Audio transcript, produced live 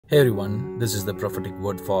Hey everyone, this is the prophetic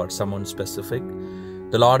word for someone specific.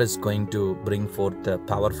 The Lord is going to bring forth a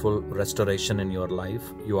powerful restoration in your life.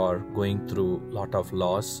 You are going through a lot of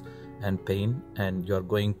loss and pain, and you are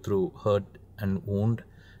going through hurt and wound.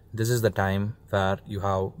 This is the time where you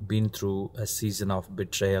have been through a season of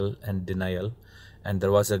betrayal and denial, and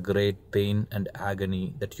there was a great pain and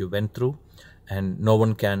agony that you went through, and no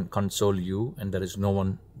one can console you, and there is no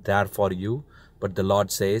one there for you. But the Lord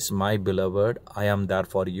says, my beloved, I am there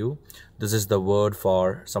for you. This is the word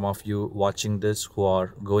for some of you watching this who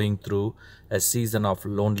are going through a season of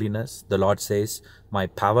loneliness. The Lord says, my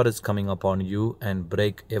power is coming upon you and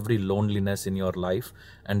break every loneliness in your life.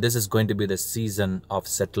 And this is going to be the season of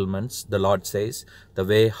settlements. The Lord says, the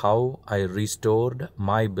way how I restored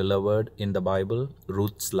my beloved in the Bible,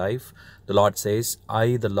 Ruth's life. The Lord says,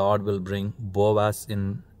 I, the Lord, will bring Boaz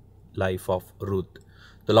in life of Ruth.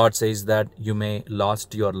 The Lord says that you may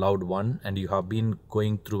lost your loved one and you have been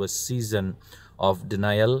going through a season of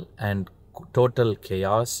denial and total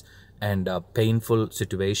chaos and a painful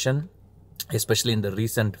situation, especially in the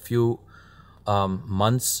recent few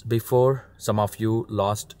months before. Some of you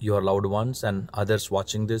lost your loved ones, and others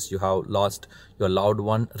watching this, you have lost your loved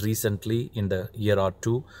one recently in the year or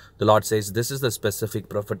two. The Lord says this is the specific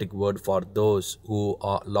prophetic word for those who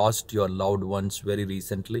lost your loved ones very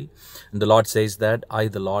recently. And the Lord says that I,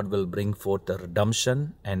 the Lord, will bring forth a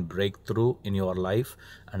redemption and breakthrough in your life,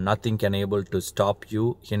 and nothing can able to stop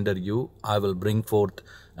you, hinder you. I will bring forth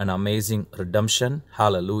an amazing redemption.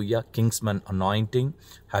 Hallelujah. Kingsman anointing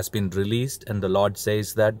has been released, and the Lord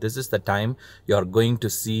says that this is the time you are going to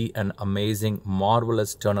see an amazing,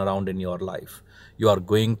 marvelous turnaround in your life. You are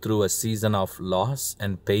going through a season of loss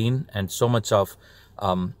and pain and so much of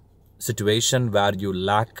situation where you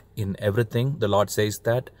lack in everything. The Lord says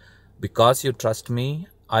that because you trust me,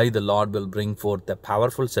 I, the Lord, will bring forth the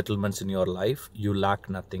powerful settlements in your life. You lack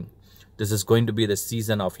nothing. This is going to be the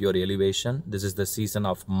season of your elevation. This is the season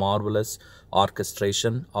of marvelous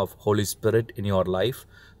orchestration of Holy Spirit in your life.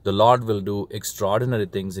 The Lord will do extraordinary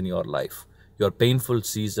things in your life. Your painful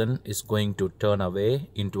season is going to turn away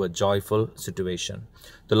into a joyful situation.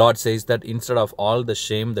 The Lord says that instead of all the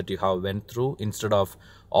shame that you have went through, instead of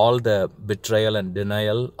all the betrayal and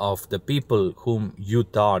denial of the people whom you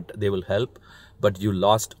thought they will help, but you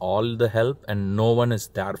lost all the help and no one is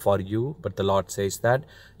there for you. But the Lord says that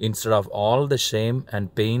instead of all the shame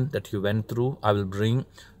and pain that you went through, I will bring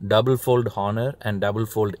double-fold honor and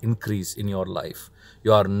double-fold increase in your life.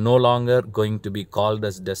 You are no longer going to be called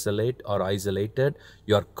as desolate or isolated.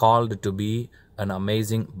 You are called to be an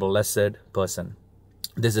amazing, blessed person.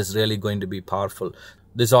 This is really going to be powerful.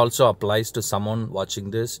 This also applies to someone watching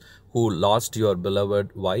this who lost your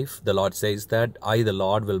beloved wife. The Lord says that I, the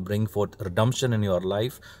Lord, will bring forth redemption in your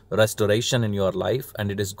life, restoration in your life, and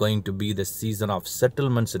it is going to be the season of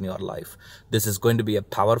settlements in your life. This is going to be a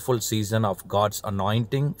powerful season of God's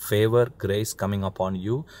anointing, favor, grace coming upon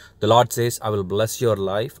you. The Lord says, I will bless your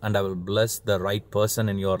life and I will bless the right person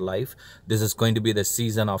in your life. This is going to be the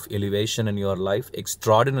season of elevation in your life.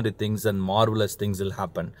 Extraordinary things and marvelous things will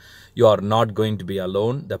happen. You are not going to be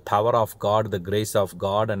alone. The power of God, the grace of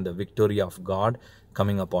God, and the victory of God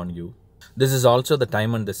coming upon you. This is also the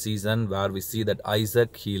time and the season where we see that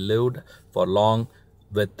Isaac, he lived for long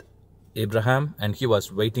with Abraham, and he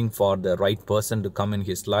was waiting for the right person to come in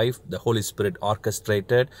his life. The Holy Spirit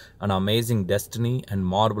orchestrated an amazing destiny and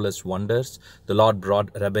marvelous wonders. The Lord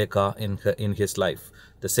brought Rebekah in his life.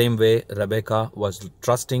 The same way Rebekah was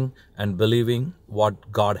trusting and believing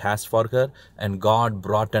what God has for her, and God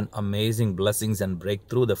brought an amazing blessings and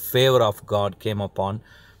breakthrough. The favor of God came upon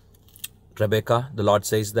Rebecca. The Lord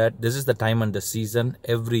says that this is the time and the season,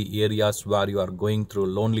 every areas where you are going through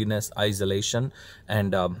loneliness, isolation,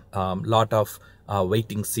 and lot of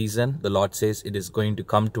waiting season. The Lord says it is going to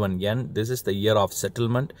come to an end. This is the year of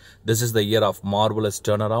settlement. This is the year of marvelous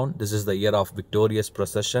turnaround. This is the year of victorious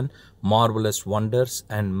procession. Marvelous wonders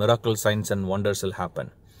and miracle signs and wonders will happen.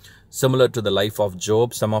 Similar to the life of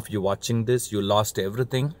Job, some of you watching this, you lost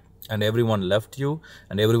everything. And everyone left you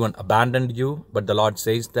and everyone abandoned you. But the Lord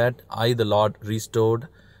says that I, the Lord, restored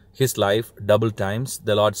his life double times.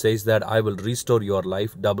 The Lord says that I will restore your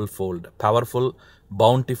life double-fold. Powerful,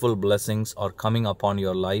 bountiful blessings are coming upon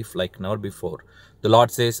your life like never before. The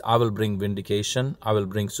Lord says, I will bring vindication. I will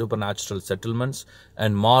bring supernatural settlements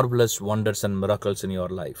and marvelous wonders and miracles in your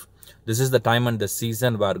life. This is the time and the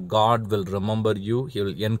season where God will remember you. He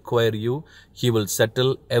will inquire you. He will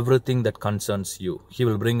settle everything that concerns you. He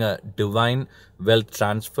will bring a divine wealth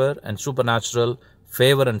transfer and supernatural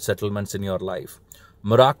favor and settlements in your life.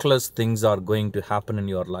 Miraculous things are going to happen in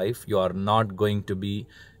your life. You are not going to be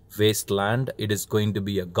wasteland, it is going to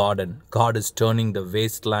be a garden. God is turning the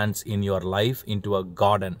wastelands in your life into a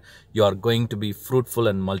garden. You are going to be fruitful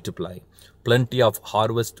and multiply. Plenty of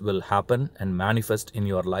harvest will happen and manifest in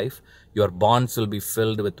your life. Your barns will be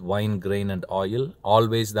filled with wine, grain, and oil.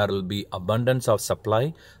 Always there will be abundance of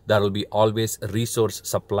supply. There will be always resource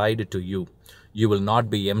supplied to you. You will not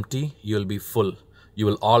be empty, you will be full. You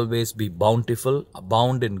will always be bountiful,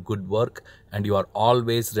 abound in good work, and you are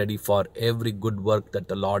always ready for every good work that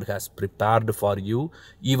the Lord has prepared for you,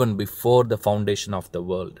 even before the foundation of the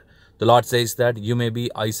world. The Lord says that you may be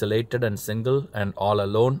isolated and single and all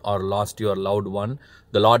alone or lost your loved one.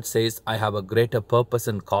 The Lord says, I have a greater purpose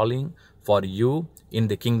and calling for you in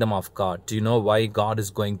the kingdom of God. Do you know why God is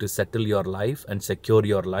going to settle your life and secure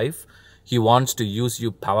your life? He wants to use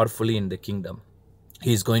you powerfully in the kingdom.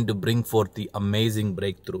 He is going to bring forth the amazing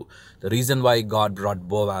breakthrough. The reason why God brought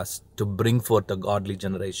Boaz to bring forth a godly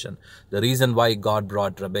generation. The reason why God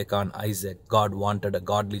brought Rebekah and Isaac. God wanted a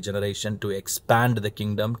godly generation to expand the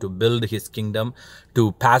kingdom, to build his kingdom,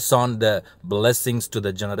 to pass on the blessings to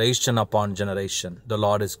the generation upon generation. The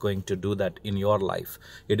Lord is going to do that in your life.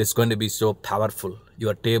 It is going to be so powerful.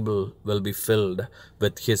 Your table will be filled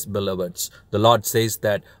with his beloveds. The Lord says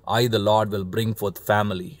that I, the Lord, will bring forth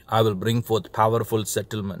family. I will bring forth powerful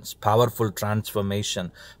settlements, powerful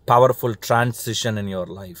transformation, powerful transition in your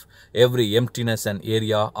life. Every emptiness and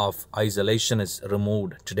area of isolation is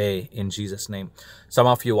removed today in Jesus' name. Some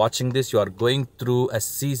of you watching this, you are going through a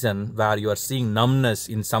season where you are seeing numbness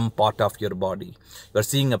in some part of your body. You are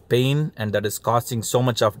seeing a pain, and that is causing so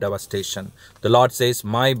much of devastation. The Lord says,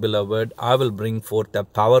 my beloved, I will bring forth a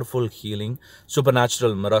powerful healing,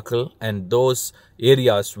 supernatural miracle, and those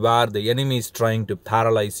areas where the enemy is trying to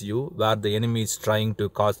paralyze you, where the enemy is trying to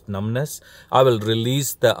cause numbness, I will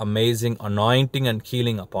release the amazing anointing and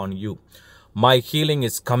healing upon you. My healing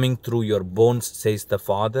is coming through your bones, says the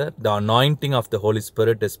Father. The anointing of the Holy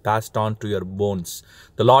Spirit is passed on to your bones.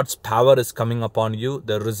 The Lord's power is coming upon you.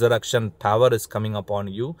 The resurrection power is coming upon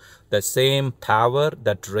you. The same power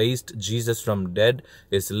that raised Jesus from dead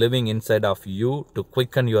is living inside of you to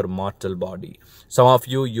quicken your mortal body. Some of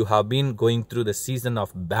you, you have been going through the season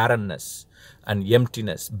of barrenness and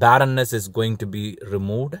emptiness. Barrenness is going to be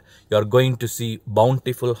removed. You are going to see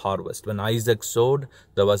bountiful harvest. When Isaac sowed,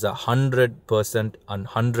 there was 100% and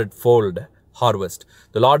 100-fold harvest.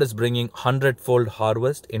 The Lord is bringing 100-fold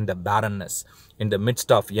harvest in the barrenness. In the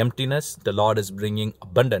midst of emptiness, the Lord is bringing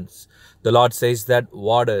abundance. The Lord says that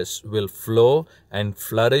waters will flow and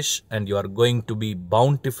flourish, and you are going to be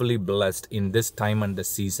bountifully blessed in this time and the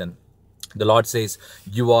season. The Lord says,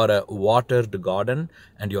 you are a watered garden,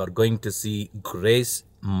 and you are going to see grace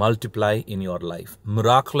multiply in your life.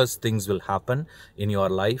 Miraculous things will happen in your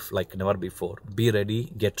life like never before. Be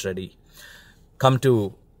ready, get ready. Come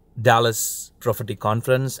to Dallas Prophetic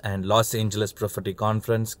Conference and Los Angeles Prophetic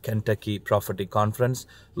Conference, Kentucky Prophetic Conference.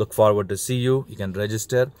 Look forward to see you. You can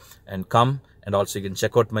register and come. And also you can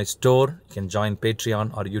check out my store. You can join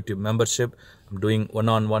Patreon or YouTube membership. I'm doing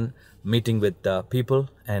one-on-one meeting with people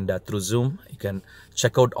and through Zoom. You can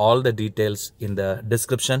check out all the details in the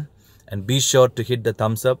description. And be sure to hit the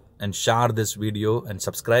thumbs up and share this video and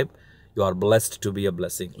subscribe. You are blessed to be a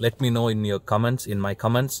blessing. Let me know in your comments, in my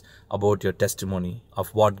comments, about your testimony of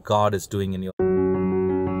what God is doing in your life.